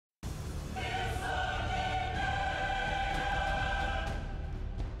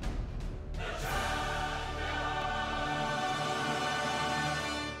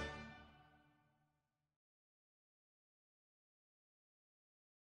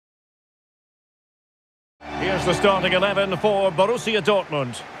Here's the starting 11 for Borussia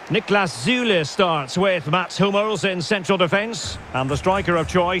Dortmund. Niklas Süle starts with Mats Hummels in central defence. And the striker of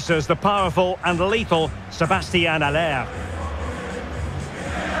choice is the powerful and lethal Sebastian Haller.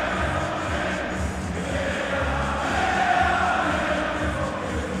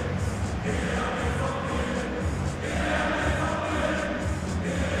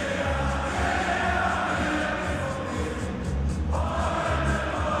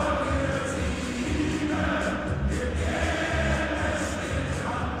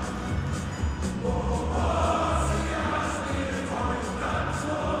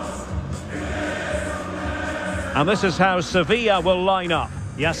 And this is how Sevilla will line up.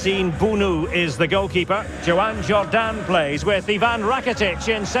 Yassine Bounou is the goalkeeper. Joan Jordan plays with Ivan Rakitic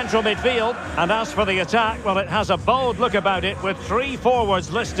in central midfield. And as for the attack, well, it has a bold look about it with 3 forwards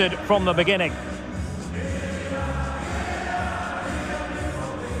listed from the beginning.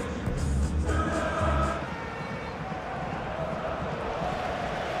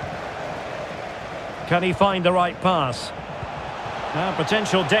 Can he find the right pass? Now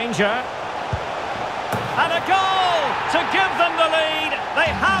potential danger. And a goal to give them the lead.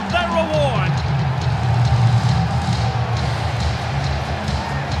 They have their reward.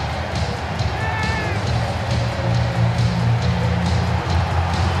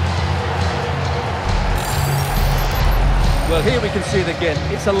 Well, here we can see it again.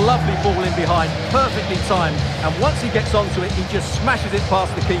 It's a lovely ball in behind, perfectly timed. And once he gets onto it, he just smashes it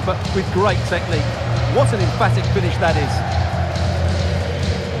past the keeper with great technique. What an emphatic finish that is.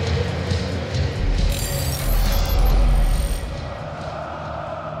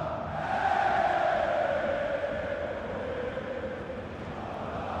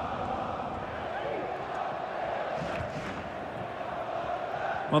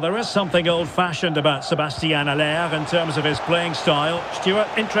 Well, there is something old-fashioned about Sebastian Haller in terms of his playing style. Stuart,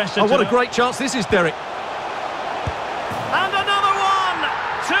 interested Oh, to what a know? great chance this is, Derek. And another one!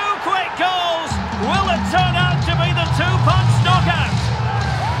 2 quick goals! Will it turn out to be the 2-punch knockout?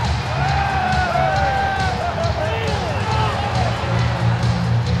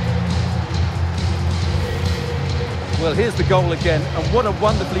 Well, here's the goal again, and what a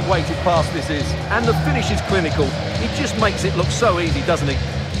wonderfully weighted pass this is. And the finish is clinical. He just makes it look so easy, doesn't he?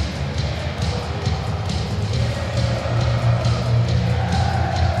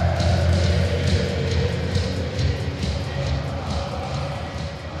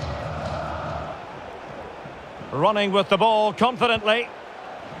 Running with the ball confidently.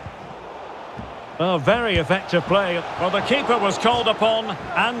 Oh, very effective play. Well, the keeper was called upon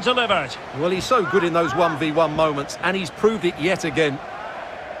and delivered. Well, he's so good in those 1v1 moments, and he's proved it yet again.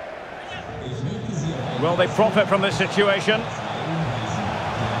 Will they profit from this situation?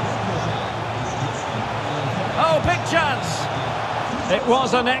 Oh, big chance! It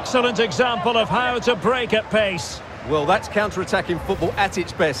was an excellent example of how to break at pace. Well, that's counter-attacking football at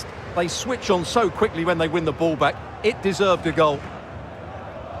its best. They switch on so quickly when they win the ball back. It deserved a goal.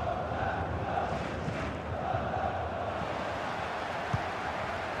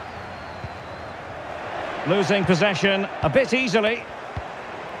 Losing possession a bit easily.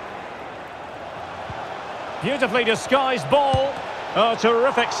 Beautifully disguised ball. Oh,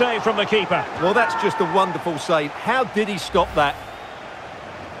 terrific save from the keeper. Well, that's just a wonderful save. How did he stop that?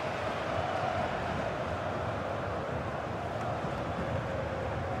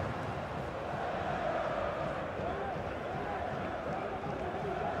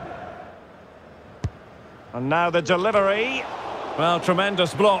 And now the delivery. Well,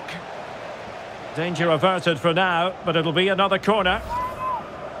 tremendous block. Danger averted for now, but it'll be another corner.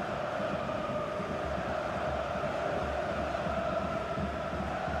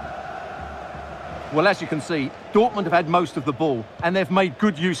 Well, as you can see, Dortmund have had most of the ball, and they've made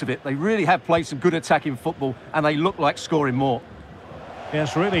good use of it. They really have played some good attacking football, and they look like scoring more.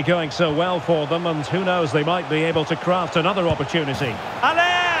 Yes, really going so well for them, and who knows, they might be able to craft another opportunity. Haller!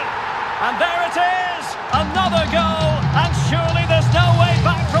 And there it is! Another goal, and surely there's no way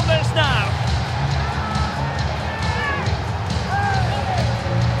back from this now.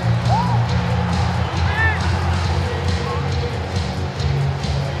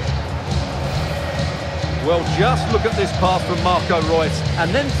 Well, just look at this pass from Marco Reus,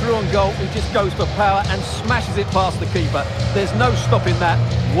 and then through on goal, he just goes for power and smashes it past the keeper. There's no stopping that.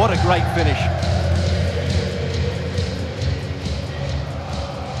 What a great finish.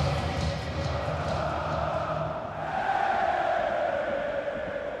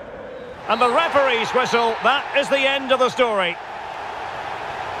 And the referee's whistle, that is the end of the story.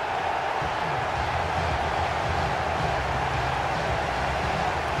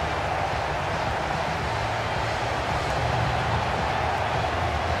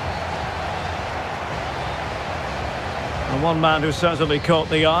 And one man who certainly caught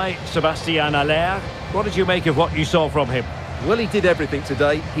the eye, Sebastian Haller. What did you make of what you saw from him? Well, he did everything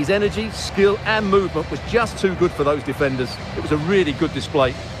today. His energy, skill and movement was just too good for those defenders. It was a really good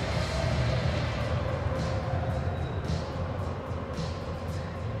display.